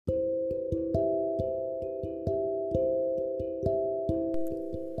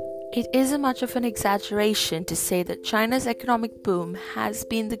It isn't much of an exaggeration to say that China's economic boom has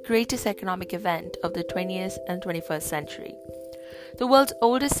been the greatest economic event of the 20th and 21st century. The world's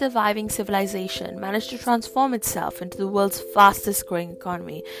oldest surviving civilization managed to transform itself into the world's fastest growing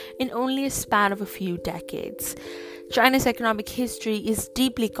economy in only a span of a few decades. China's economic history is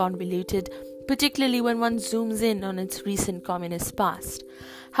deeply convoluted, particularly when one zooms in on its recent communist past.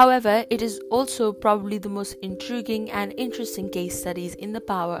 However, it is also probably the most intriguing and interesting case studies in the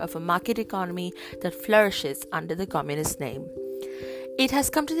power of a market economy that flourishes under the communist name. It has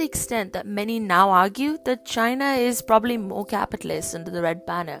come to the extent that many now argue that China is probably more capitalist under the red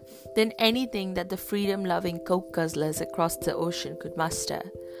banner than anything that the freedom-loving coke guzzlers across the ocean could muster.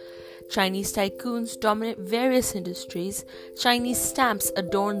 Chinese tycoons dominate various industries, Chinese stamps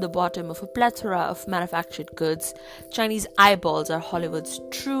adorn the bottom of a plethora of manufactured goods, Chinese eyeballs are Hollywood's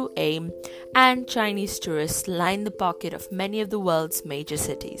true aim, and Chinese tourists line the pocket of many of the world's major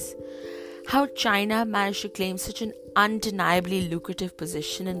cities. How China managed to claim such an undeniably lucrative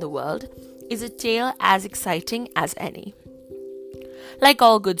position in the world is a tale as exciting as any. Like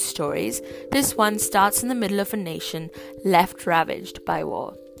all good stories, this one starts in the middle of a nation left ravaged by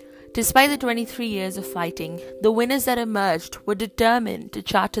war. Despite the 23 years of fighting, the winners that emerged were determined to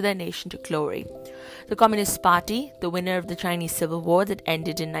charter their nation to glory. The Communist Party, the winner of the Chinese Civil War that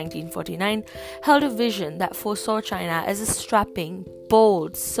ended in 1949, held a vision that foresaw China as a strapping,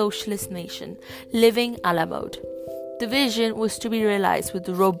 bold, socialist nation, living a la mode. The vision was to be realized with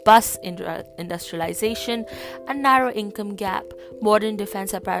robust industrialization, a narrow income gap, modern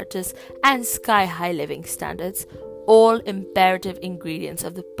defense apparatus, and sky-high living standards, all imperative ingredients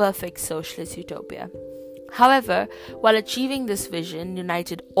of the perfect socialist utopia. However, while achieving this vision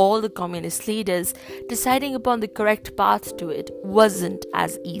united all the communist leaders, deciding upon the correct path to it wasn't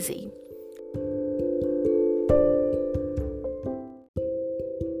as easy.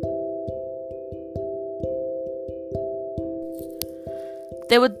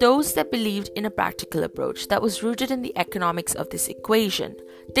 There were those that believed in a practical approach that was rooted in the economics of this equation.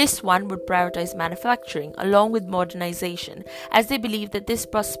 This one would prioritize manufacturing along with modernization, as they believed that this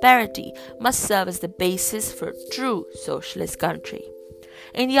prosperity must serve as the basis for a true socialist country.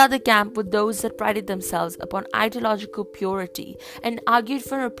 In the other camp were those that prided themselves upon ideological purity and argued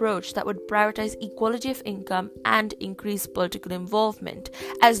for an approach that would prioritize equality of income and increase political involvement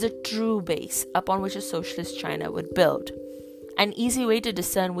as the true base upon which a socialist China would build. An easy way to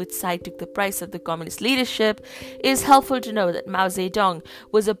discern which side took the price of the communist leadership is helpful to know that Mao Zedong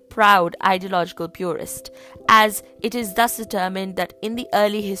was a proud ideological purist, as it is thus determined that in the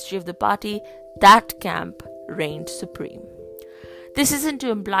early history of the party, that camp reigned supreme. This isn't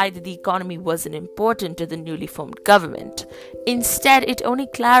to imply that the economy wasn't important to the newly formed government. Instead, it only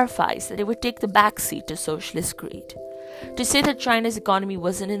clarifies that it would take the backseat to socialist greed. To say that China's economy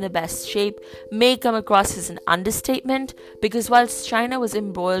wasn't in the best shape may come across as an understatement, because whilst China was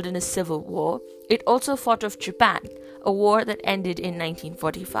embroiled in a civil war, it also fought off Japan, a war that ended in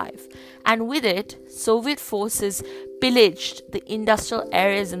 1945. And with it, Soviet forces pillaged the industrial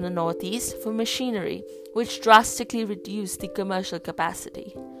areas in the northeast for machinery, which drastically reduced the commercial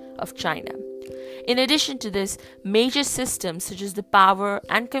capacity of China. In addition to this, major systems such as the power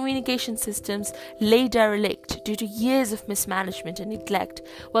and communication systems lay derelict due to years of mismanagement and neglect,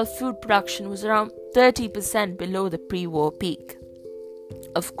 while food production was around 30% below the pre-war peak.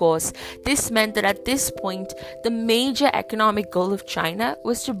 Of course, this meant that at this point, the major economic goal of China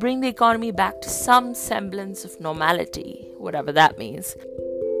was to bring the economy back to some semblance of normality, whatever that means.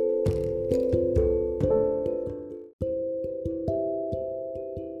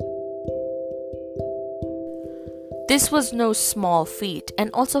 This was no small feat and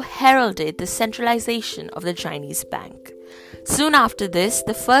also heralded the centralization of the Chinese bank. Soon after this,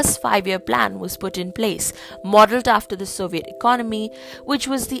 the first 5-year plan was put in place, modeled after the Soviet economy, which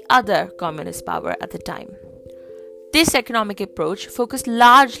was the other communist power at the time. This economic approach focused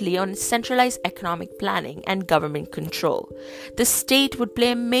largely on centralized economic planning and government control. The state would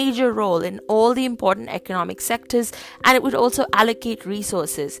play a major role in all the important economic sectors, and it would also allocate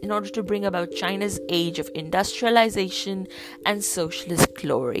resources in order to bring about China's age of industrialization and socialist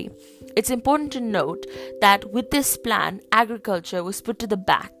glory. It's important to note that with this plan, agriculture was put to the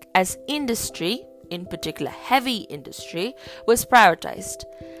back as industry, in particular heavy industry, was prioritized.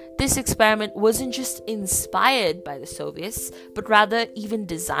 This experiment wasn't just inspired by the Soviets, but rather even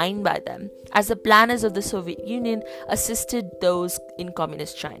designed by them, as the planners of the Soviet Union assisted those in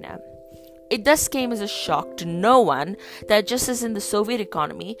communist China. It thus came as a shock to no one that just as in the Soviet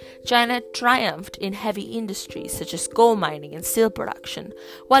economy, China triumphed in heavy industries such as coal mining and steel production,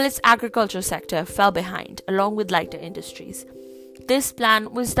 while its agriculture sector fell behind, along with lighter industries. This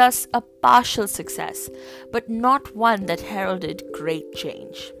plan was thus a partial success, but not one that heralded great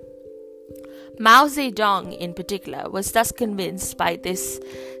change. Mao Zedong, in particular, was thus convinced by this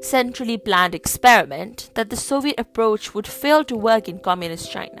centrally planned experiment that the Soviet approach would fail to work in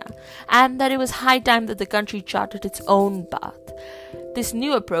communist China, and that it was high time that the country charted its own path. This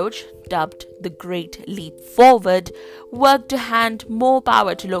new approach, dubbed the Great Leap Forward, worked to hand more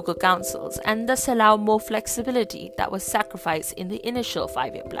power to local councils and thus allow more flexibility that was sacrificed in the initial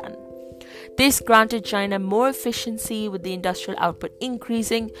 5-year plan. This granted China more efficiency, with the industrial output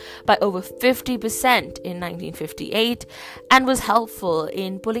increasing by over 50% in 1958, and was helpful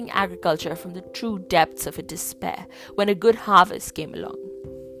in pulling agriculture from the true depths of its despair when a good harvest came along.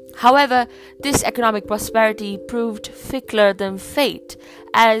 However, this economic prosperity proved fickler than fate,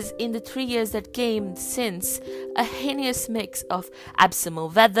 as in the 3 years that came since, a heinous mix of abysmal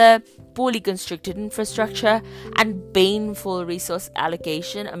weather, poorly constructed infrastructure, and baneful resource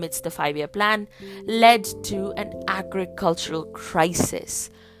allocation amidst the 5-year plan led to an agricultural crisis.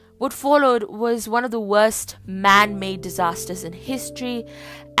 What followed was one of the worst man-made disasters in history,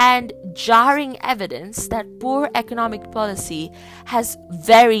 and jarring evidence that poor economic policy has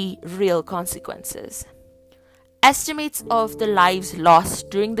very real consequences. Estimates of the lives lost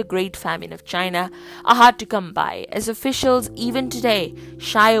during the Great Famine of China are hard to come by, as officials even today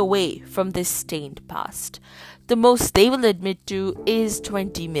shy away from this stained past. The most they will admit to is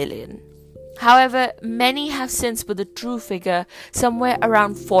 20 million. However, many have since put the true figure somewhere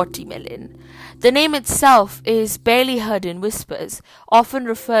around 40 million. The name itself is barely heard in whispers, often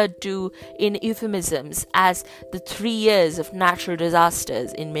referred to in euphemisms as the 3 years of natural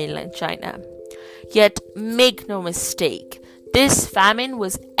disasters in mainland China. Yet, make no mistake, this famine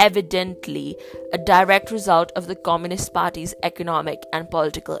was evidently a direct result of the Communist Party's economic and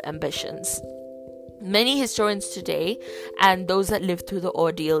political ambitions. Many historians today, and those that lived through the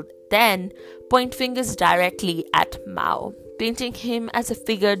ordeal then, point fingers directly at Mao, painting him as a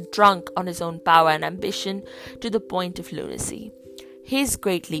figure drunk on his own power and ambition to the point of lunacy. His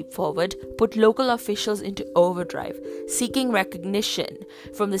great leap forward put local officials into overdrive, seeking recognition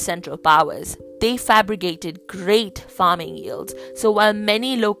from the central powers. They fabricated great farming yields, so while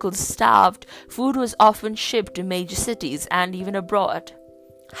many locals starved, food was often shipped to major cities and even abroad.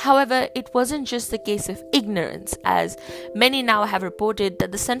 However, it wasn't just a case of ignorance, as many now have reported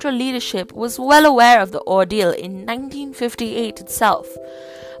that the central leadership was well aware of the ordeal in 1958 itself.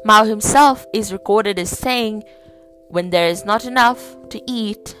 Mao himself is recorded as saying, "When there is not enough to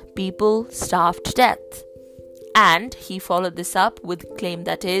eat, people starve to death." And he followed this up with a claim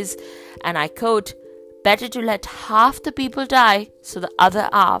that is, and I quote, "Better to let half the people die so the other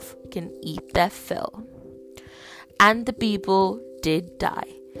half can eat their fill." And the people did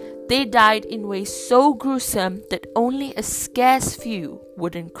die. They died in ways so gruesome that only a scarce few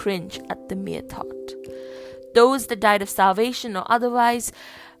wouldn't cringe at the mere thought. Those that died of starvation or otherwise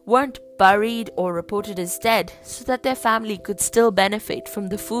weren't buried or reported as dead so that their family could still benefit from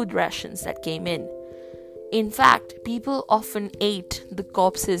the food rations that came in. In fact, people often ate the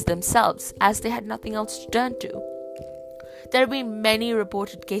corpses themselves as they had nothing else to turn to. There have been many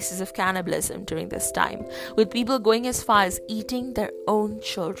reported cases of cannibalism during this time, with people going as far as eating their own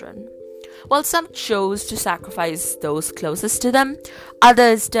children. While some chose to sacrifice those closest to them,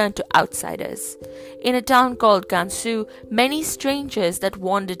 others turned to outsiders. In a town called Gansu, many strangers that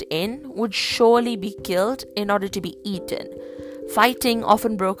wandered in would surely be killed in order to be eaten. Fighting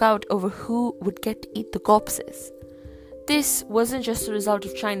often broke out over who would get to eat the corpses. This wasn't just a result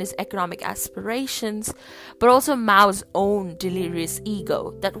of China's economic aspirations, but also Mao's own delirious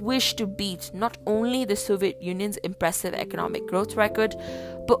ego that wished to beat not only the Soviet Union's impressive economic growth record,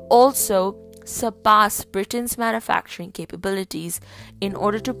 but also surpass Britain's manufacturing capabilities in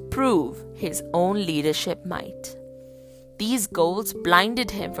order to prove his own leadership might. These goals blinded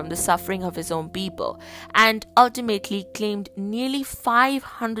him from the suffering of his own people and ultimately claimed nearly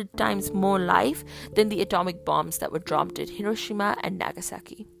 500 times more life than the atomic bombs that were dropped at Hiroshima and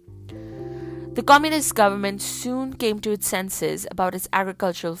Nagasaki. The communist government soon came to its senses about its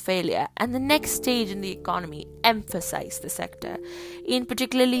agricultural failure, and the next stage in the economy emphasized the sector, in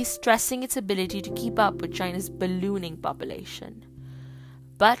particularly stressing its ability to keep up with China's ballooning population.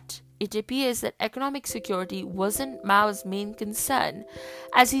 But it appears that economic security wasn't Mao's main concern,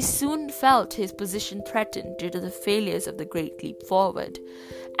 as he soon felt his position threatened due to the failures of the Great Leap Forward,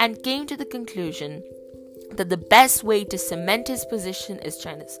 and came to the conclusion that the best way to cement his position as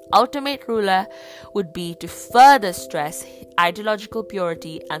China's ultimate ruler would be to further stress ideological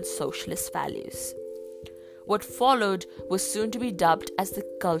purity and socialist values. What followed was soon to be dubbed as the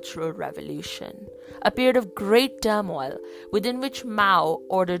Cultural Revolution, a period of great turmoil within which Mao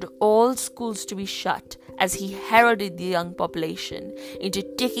ordered all schools to be shut as he heralded the young population into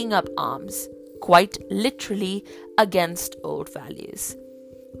taking up arms, quite literally against old values.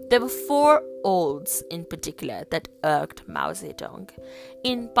 There were four olds in particular that irked Mao Zedong,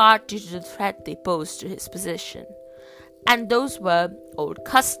 in part due to the threat they posed to his position. And those were old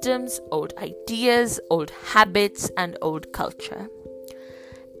customs, old ideas, old habits, and old culture.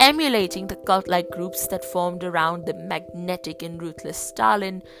 Emulating the cult-like groups that formed around the magnetic and ruthless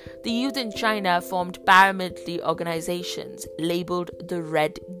Stalin, the youth in China formed paramilitary organizations labeled the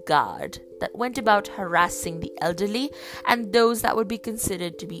Red Guard that went about harassing the elderly and those that would be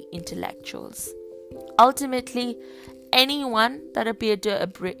considered to be intellectuals. Ultimately, anyone that appeared to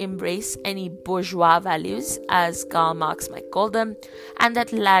embrace any bourgeois values, as Karl Marx might call them, and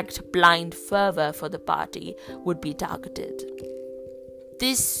that lacked blind fervor for the party would be targeted.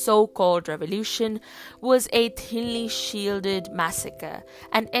 This so-called revolution was a thinly shielded massacre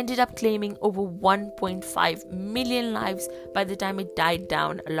and ended up claiming over 1.5 million lives by the time it died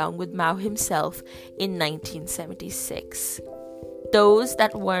down along with Mao himself in 1976. Those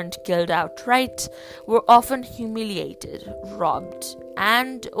that weren't killed outright were often humiliated, robbed,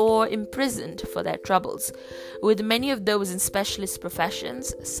 and or imprisoned for their troubles, with many of those in specialist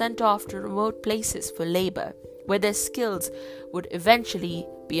professions sent off to remote places for labor, where their skills would eventually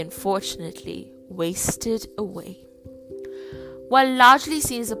be unfortunately wasted away. While largely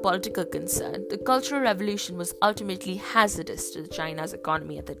seen as a political concern, the Cultural Revolution was ultimately hazardous to China's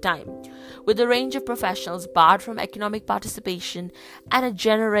economy at the time, with a range of professionals barred from economic participation and a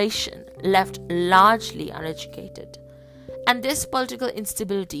generation left largely uneducated. And this political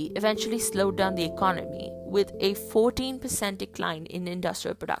instability eventually slowed down the economy, with a 14% decline in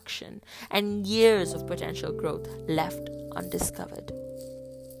industrial production and years of potential growth left undiscovered.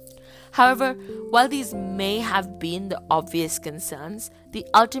 However, while these may have been the obvious concerns, the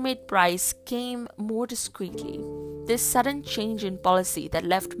ultimate price came more discreetly. This sudden change in policy that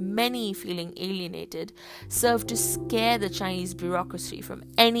left many feeling alienated served to scare the Chinese bureaucracy from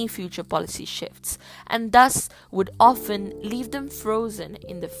any future policy shifts, and thus would often leave them frozen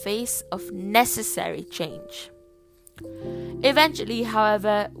in the face of necessary change. Eventually,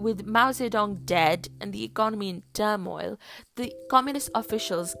 however, with Mao Zedong dead and the economy in turmoil, the communist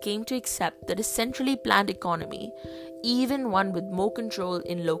officials came to accept that a centrally planned economy, even one with more control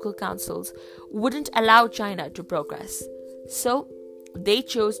in local councils, wouldn't allow China to progress. So, they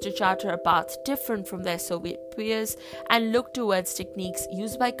chose to charter a path different from their Soviet peers and look towards techniques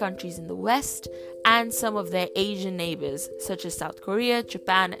used by countries in the West and some of their Asian neighbors, such as South Korea,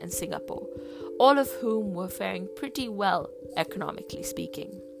 Japan, and Singapore, all of whom were faring pretty well, economically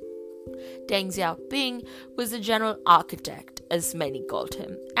speaking. Deng Xiaoping was the general architect, as many called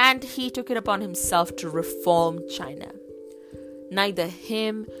him, and he took it upon himself to reform China. Neither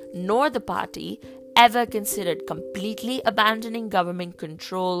him nor the party ever considered completely abandoning government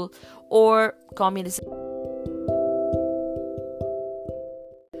control or communism.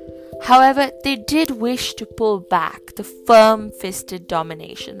 However, they did wish to pull back the firm-fisted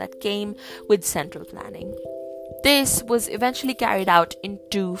domination that came with central planning. This was eventually carried out in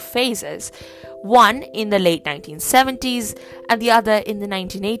two phases, one in the late 1970s and the other in the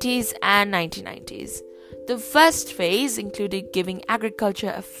 1980s and 1990s. The first phase included giving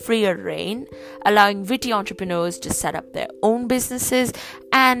agriculture a freer rein, allowing witty entrepreneurs to set up their own businesses,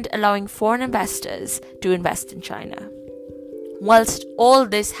 and allowing foreign investors to invest in China. Whilst all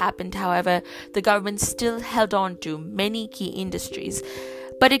this happened, however, the government still held on to many key industries,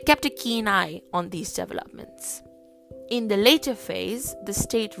 but it kept a keen eye on these developments. In the later phase, the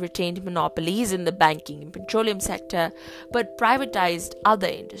state retained monopolies in the banking and petroleum sector, but privatized other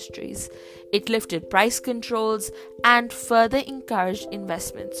industries. It lifted price controls and further encouraged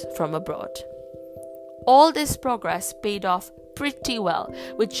investments from abroad. All this progress paid off pretty well,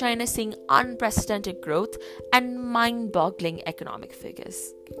 with China seeing unprecedented growth and mind-boggling economic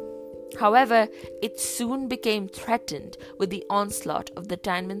figures. However, it soon became threatened with the onslaught of the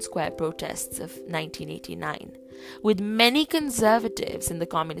Tiananmen Square protests of 1989, with many conservatives in the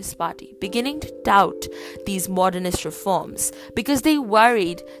Communist Party beginning to doubt these modernist reforms because they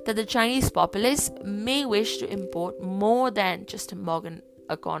worried that the Chinese populace may wish to import more than just a modern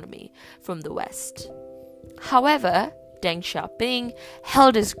economy from the West. However, Deng Xiaoping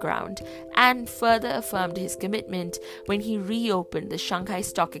held his ground and further affirmed his commitment when he reopened the Shanghai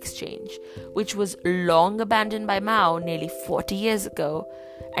Stock Exchange, which was long abandoned by Mao nearly 40 years ago,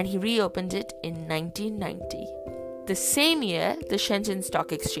 and he reopened it in 1990. The same year, the Shenzhen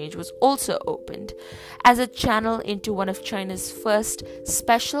Stock Exchange was also opened as a channel into one of China's first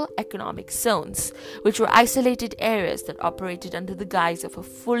special economic zones, which were isolated areas that operated under the guise of a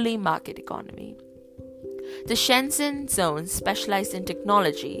fully market economy. The Shenzhen zone specialized in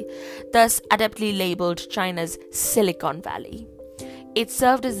technology, thus adeptly labeled China's Silicon Valley. It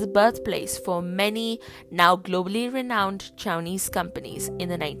served as the birthplace for many now globally renowned Chinese companies in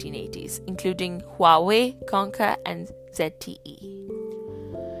the 1980s, including Huawei, Konka, and ZTE.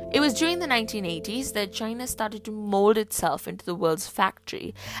 It was during the 1980s that China started to mold itself into the world's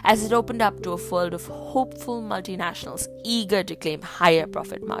factory as it opened up to a world of hopeful multinationals eager to claim higher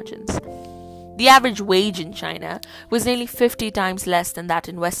profit margins. The average wage in China was nearly 50 times less than that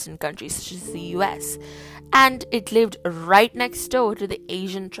in Western countries such as the US, and it lived right next door to the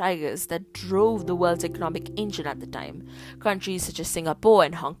Asian tigers that drove the world's economic engine at the time, countries such as Singapore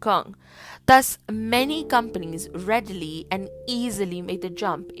and Hong Kong. Thus, many companies readily and easily made the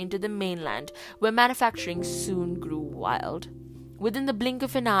jump into the mainland, where manufacturing soon grew wild. Within the blink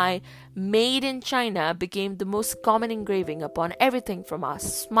of an eye, Made in China became the most common engraving upon everything from our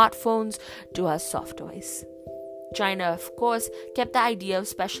smartphones to our soft toys. China, of course, kept the idea of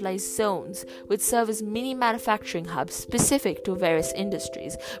specialized zones, which serve as mini manufacturing hubs specific to various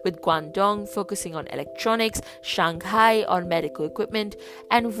industries, with Guangdong focusing on electronics, Shanghai on medical equipment,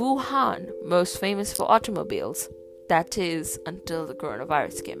 and Wuhan most famous for automobiles. That is, until the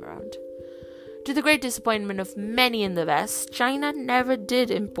coronavirus came around. To the great disappointment of many in the West, China never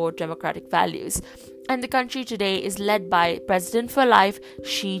did import democratic values, and the country today is led by President for life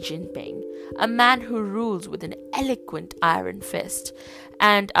Xi Jinping, a man who rules with an eloquent iron fist,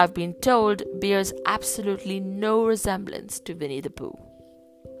 and I've been told bears absolutely no resemblance to Winnie the Pooh.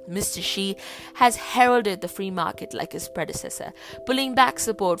 Mr. Xi has heralded the free market like his predecessor, pulling back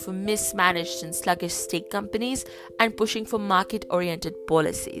support for mismanaged and sluggish state companies and pushing for market-oriented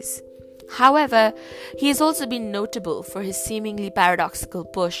policies. However, he has also been notable for his seemingly paradoxical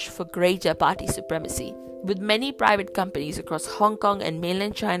push for greater party supremacy, with many private companies across Hong Kong and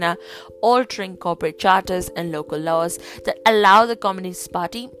mainland China altering corporate charters and local laws that allow the Communist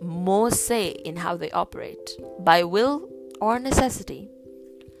Party more say in how they operate, by will or necessity.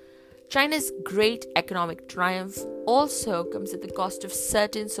 China's great economic triumph also comes at the cost of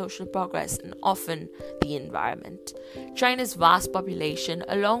certain social progress and often the environment. China's vast population,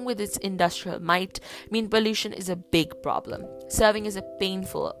 along with its industrial might, mean pollution is a big problem, serving as a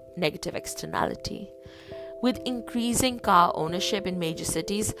painful negative externality. With increasing car ownership in major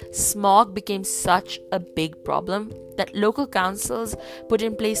cities, smog became such a big problem that local councils put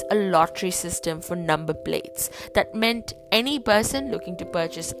in place a lottery system for number plates that meant any person looking to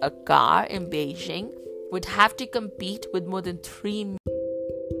purchase a car in Beijing would have to compete with more than 3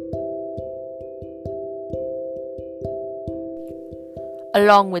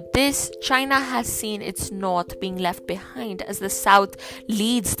 Along with this, China has seen its north being left behind as the south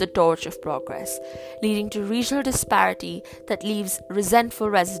leads the torch of progress, leading to regional disparity that leaves resentful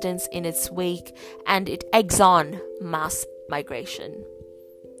residents in its wake, and it eggs on mass migration.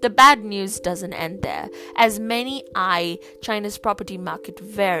 The bad news doesn't end there, as many eye China's property market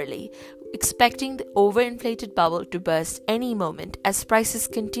warily, expecting the overinflated bubble to burst any moment as prices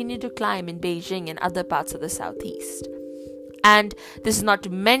continue to climb in Beijing and other parts of the southeast. And this is not to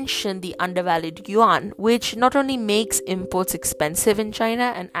mention the undervalued yuan, which not only makes imports expensive in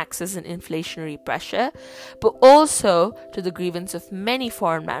China and acts as an inflationary pressure, but also, to the grievance of many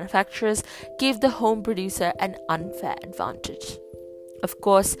foreign manufacturers, gave the home producer an unfair advantage. Of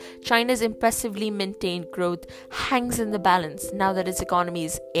course, China's impressively maintained growth hangs in the balance now that its economy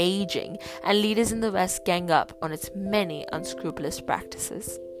is aging and leaders in the West gang up on its many unscrupulous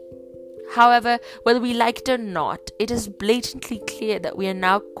practices. However, whether we like it or not, it is blatantly clear that we are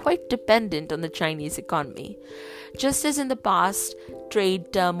now quite dependent on the Chinese economy. Just as in the past,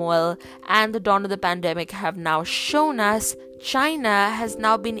 trade turmoil and the dawn of the pandemic have now shown us, China has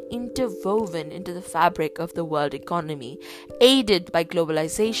now been interwoven into the fabric of the world economy, aided by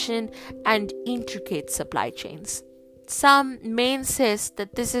globalization and intricate supply chains. Some may insist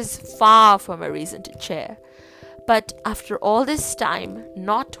that this is far from a reason to cheer. But after all this time,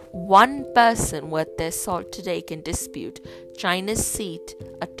 not one person worth their salt today can dispute China's seat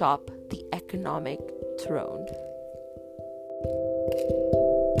atop the economic throne.